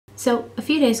So a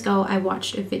few days ago, I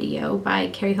watched a video by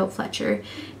Carrie Hope Fletcher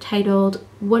titled,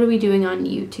 "What Are We Doing on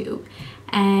YouTube?"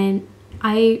 And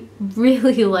I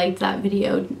really liked that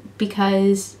video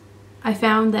because I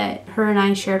found that her and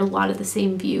I shared a lot of the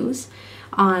same views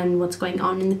on what's going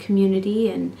on in the community.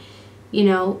 And, you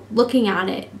know, looking at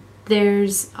it,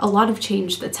 there's a lot of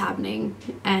change that's happening,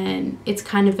 and it's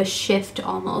kind of a shift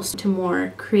almost to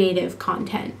more creative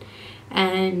content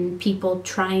and people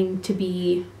trying to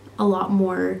be a lot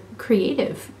more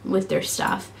creative with their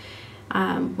stuff,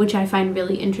 which I find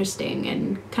really interesting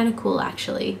and kind of cool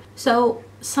actually. So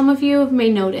some of you may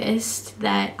noticed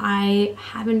that I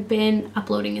haven't been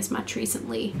uploading as much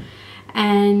recently,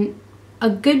 and a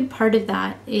good part of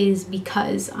that is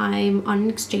because I'm on an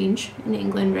exchange in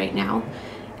England right now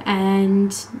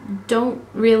and don't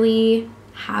really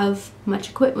have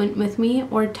much equipment with me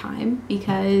or time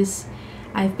because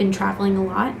I've been traveling a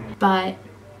lot. But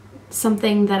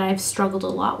something that I've struggled a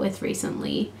lot with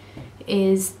recently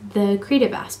is the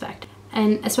creative aspect.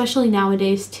 And especially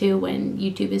nowadays too, when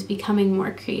YouTube is becoming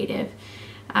more creative,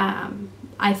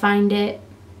 I find it,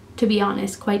 to be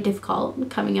honest, quite difficult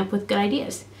coming up with good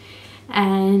ideas.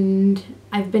 And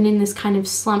I've been in this kind of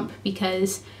slump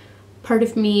because part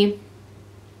of me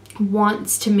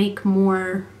wants to make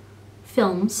more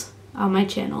films on my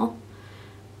channel,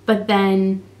 but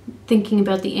then thinking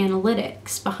about the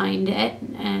analytics behind it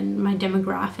and my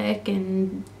demographic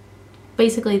and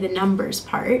basically the numbers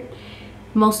part,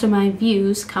 most of my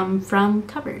views come from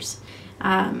covers.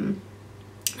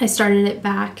 I started it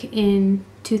back in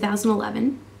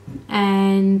 2011,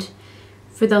 and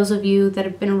for those of you that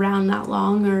have been around that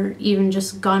long or even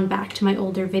just gone back to my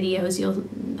older videos, you'll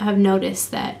have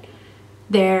noticed that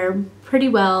they're pretty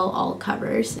well all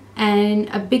covers. And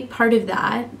a big part of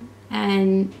that,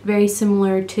 and very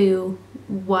similar to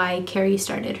why Carrie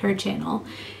started her channel,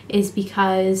 is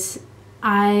because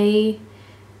I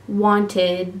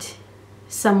wanted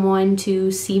someone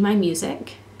to see my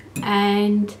music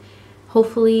and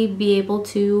hopefully be able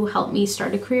to help me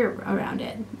start a career around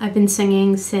it. I've been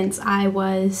singing since I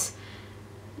was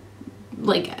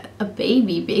like a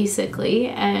baby basically,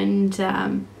 and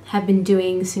have been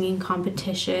doing singing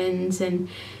competitions and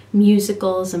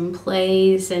musicals and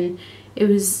plays, and it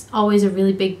was always a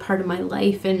really big part of my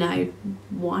life, and I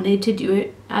wanted to do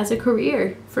it as a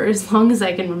career for as long as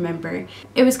I can remember.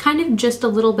 It was kind of just a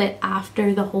little bit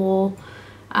after the whole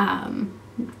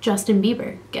Justin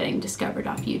Bieber getting discovered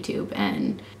off YouTube,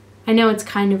 and I know it's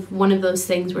kind of one of those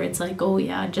things where it's like, oh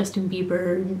yeah, Justin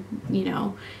Bieber, you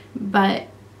know, but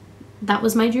that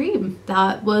was my dream.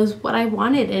 That was what I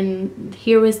wanted, and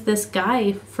here was this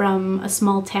guy from a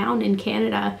small town in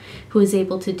Canada who was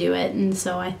able to do it. And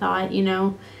so I thought, you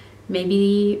know,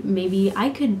 maybe I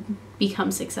could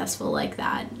become successful like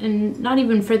that, and not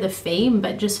even for the fame,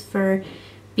 but just for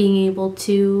being able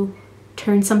to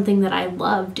turn something that I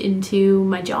loved into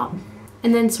my job.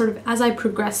 And then sort of as I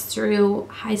progressed through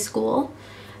high school,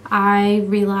 I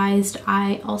realized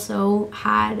I also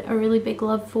had a really big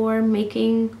love for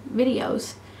making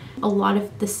videos. A lot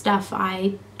of the stuff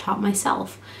I taught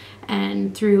myself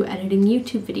and through editing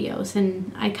YouTube videos,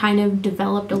 and I kind of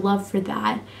developed a love for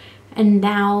that. And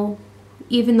now,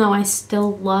 even though I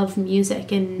still love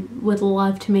music and would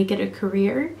love to make it a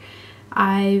career,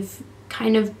 I've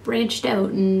kind of branched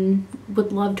out and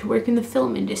would love to work in the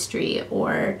film industry,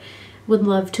 or would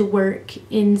love to work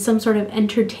in some sort of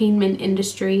entertainment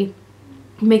industry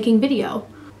making video.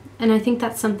 And I think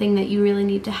that's something that you really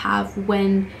need to have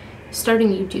when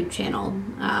starting a YouTube channel.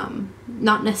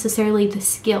 Not necessarily the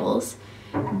skills,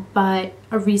 but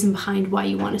a reason behind why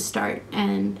you want to start,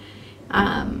 and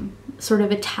sort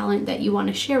of a talent that you want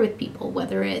to share with people,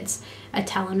 whether it's a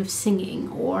talent of singing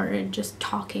or just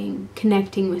talking,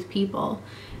 connecting with people.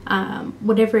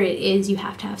 Whatever it is, you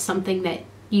have to have something that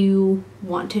you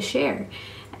want to share.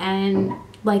 And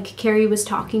like Carrie was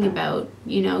talking about,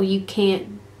 you know, you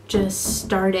can't just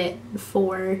start it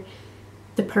for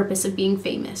the purpose of being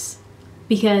famous,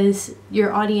 because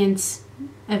your audience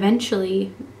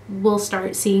eventually will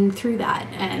start seeing through that.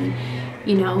 And,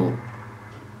 you know,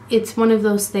 it's one of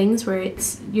those things where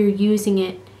you're using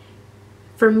it,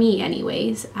 for me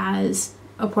anyways, as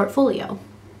a portfolio.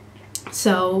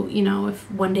 So, you know,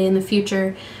 if one day in the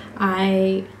future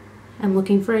I am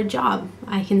looking for a job,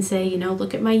 I can say, you know,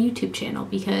 look at my YouTube channel,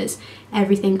 because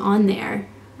everything on there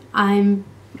I'm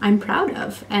proud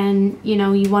of. And, you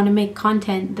know, you want to make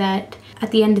content that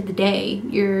at the end of the day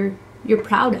you're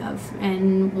proud of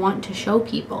and want to show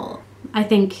people. I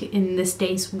think in this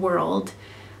day's world,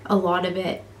 a lot of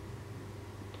it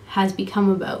has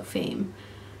become about fame,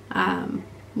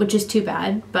 which is too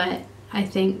bad, but I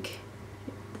think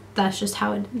that's just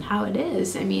how it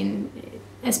is. I mean,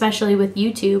 especially with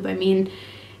YouTube, I mean,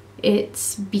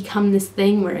 it's become this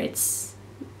thing where it's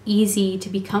easy to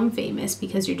become famous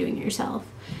because you're doing it yourself.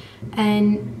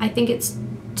 And I think it's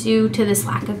due to this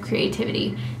lack of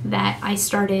creativity that I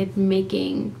started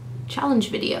making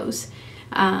challenge videos,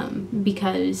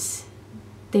 because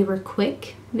they were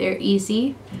quick, they're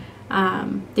easy,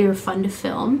 they were fun to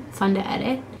film, fun to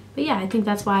edit. But yeah, I think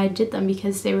that's why I did them,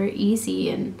 because they were easy,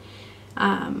 and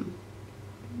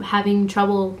having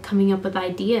trouble coming up with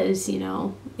ideas, you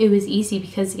know, it was easy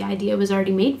because the idea was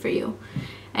already made for you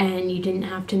and you didn't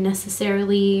have to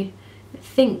necessarily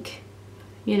think,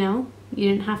 you know, you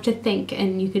didn't have to think,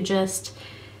 and you could just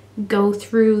go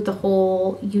through the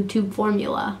whole YouTube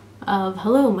formula of,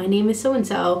 hello, my name is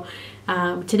so-and-so,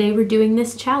 today we're doing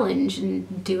this challenge,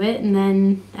 and do it, and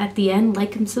then at the end,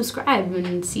 like and subscribe,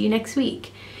 and see you next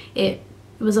week. It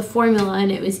was a formula,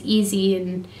 and it was easy,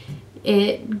 and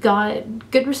it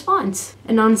got good response.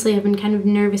 And honestly, I've been kind of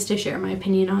nervous to share my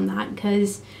opinion on that,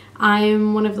 because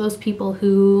I'm one of those people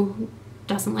who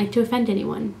doesn't like to offend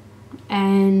anyone.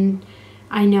 And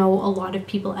I know a lot of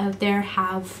people out there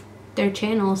have their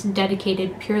channels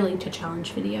dedicated purely to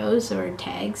challenge videos or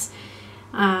tags.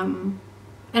 And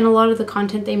a lot of the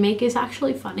content they make is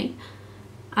actually funny.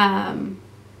 But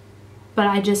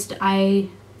I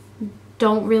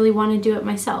don't really want to do it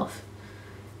myself.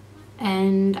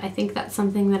 And I think that's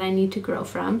something that I need to grow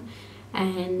from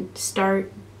and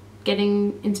start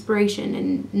getting inspiration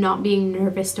and not being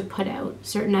nervous to put out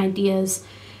certain ideas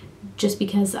just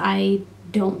because I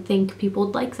don't think people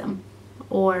would like them,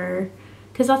 or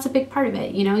because that's a big part of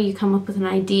it. You know, you come up with an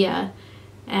idea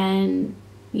and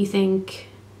you think,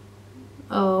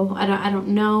 oh, I don't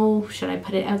know, should I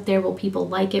put it out there? Will people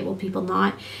like it? Will people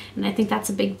not? And I think that's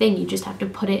a big thing. You just have to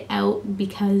put it out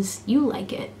because you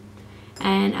like it.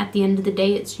 And at the end of the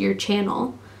day, it's your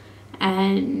channel.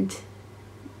 And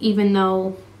even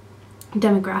though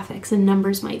demographics and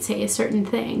numbers might say a certain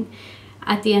thing,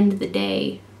 at the end of the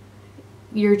day,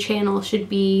 your channel should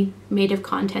be made of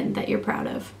content that you're proud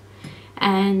of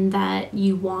and that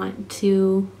you want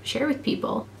to share with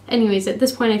people. Anyways, at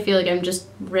this point, I feel like I'm just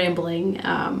rambling.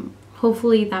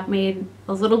 Hopefully that made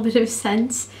a little bit of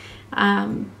sense.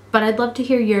 But I'd love to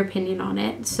hear your opinion on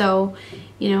it. So,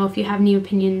 you know, if you have any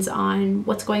opinions on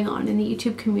what's going on in the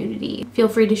YouTube community, feel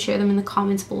free to share them in the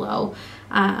comments below.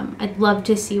 I'd love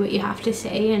to see what you have to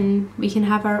say, and we can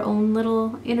have our own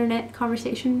little internet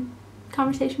conversation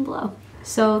below.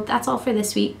 So that's all for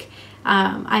this week.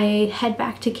 I head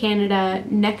back to Canada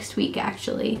next week,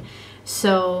 actually.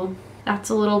 So that's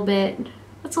a little bit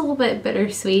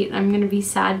bittersweet. I'm gonna be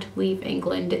sad to leave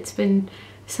England. It's been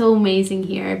so amazing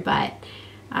here, but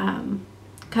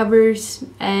covers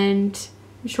and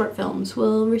short films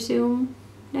will resume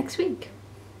next week.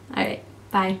 All right,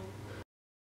 bye.